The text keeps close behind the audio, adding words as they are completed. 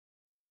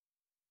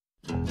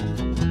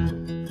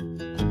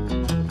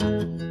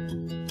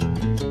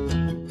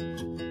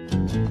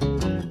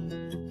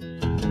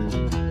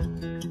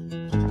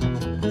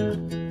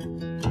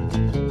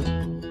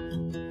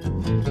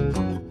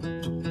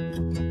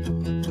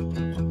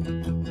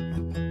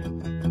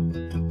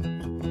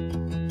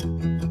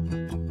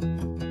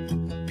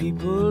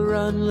People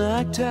run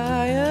like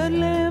tired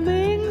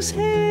lemmings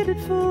headed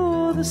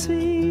for the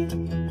sea.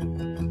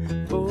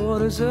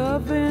 Borders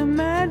of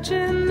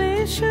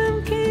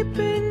imagination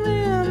keeping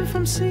them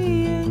from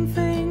seeing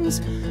things.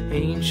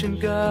 Ancient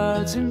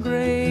gods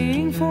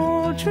engraying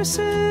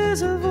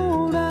fortresses of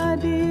old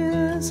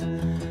ideas,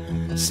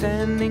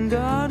 standing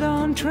guard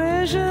on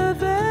treasure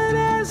that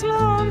has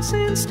long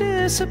since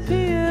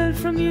disappeared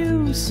from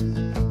use.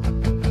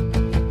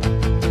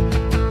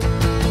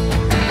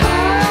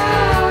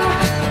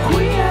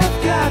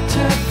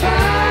 To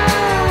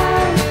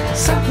find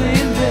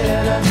something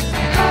better.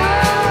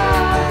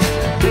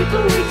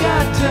 People, we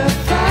got to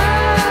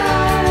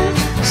find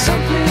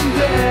something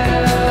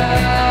better.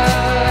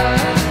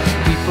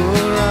 People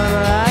run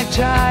like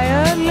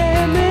tired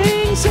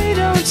lemmings, they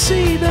don't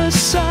see the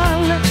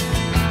sun.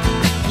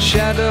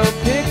 Shadow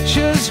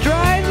pictures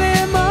drive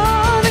them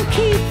on and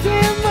keep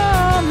them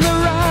on the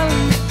run.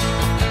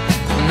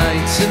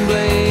 Knights in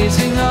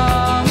blazing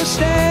armor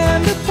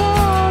stand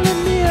upon a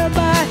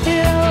nearby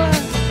hill.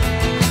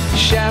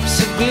 Shafts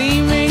of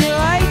gleaming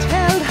light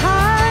held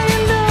high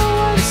and no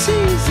one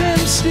sees them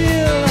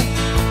still.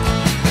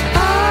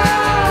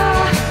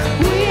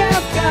 We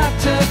have got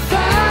to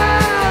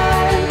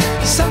find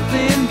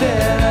something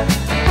better.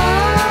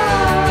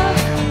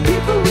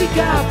 People, we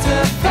got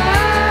to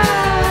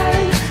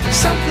find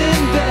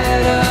something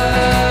better.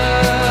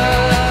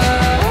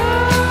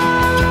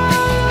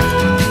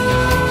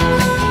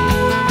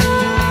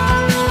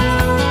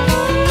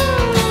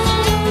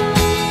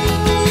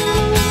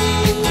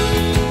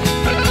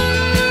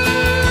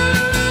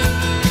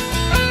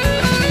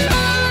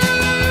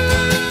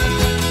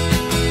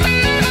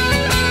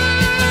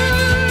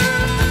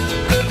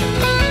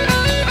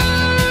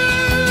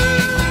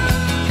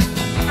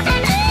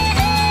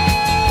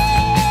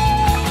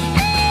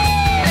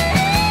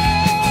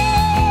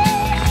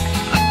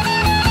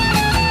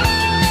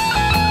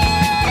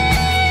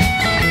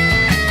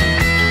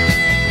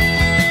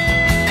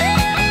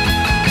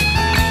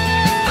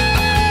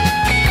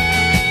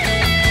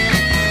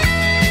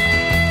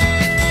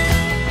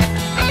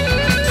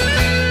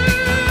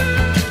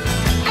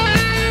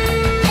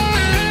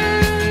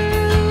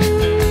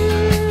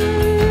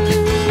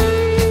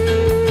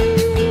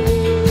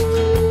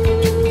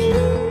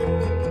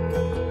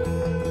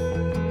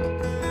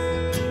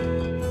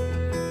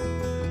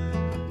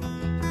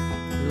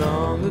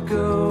 Long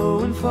ago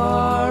and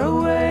far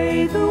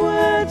away, the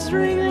words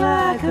ring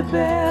like a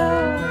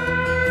bell.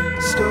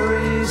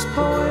 Stories,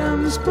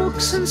 poems,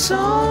 books and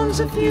songs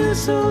have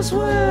used those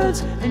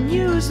words and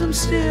use them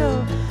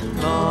still.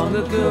 Long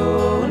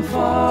ago and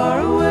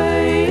far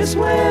away is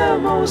where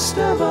most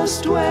of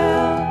us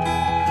dwell.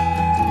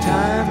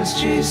 Time has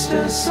chased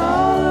us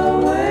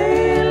all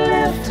away and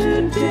left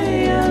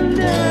today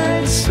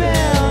under its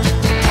spell.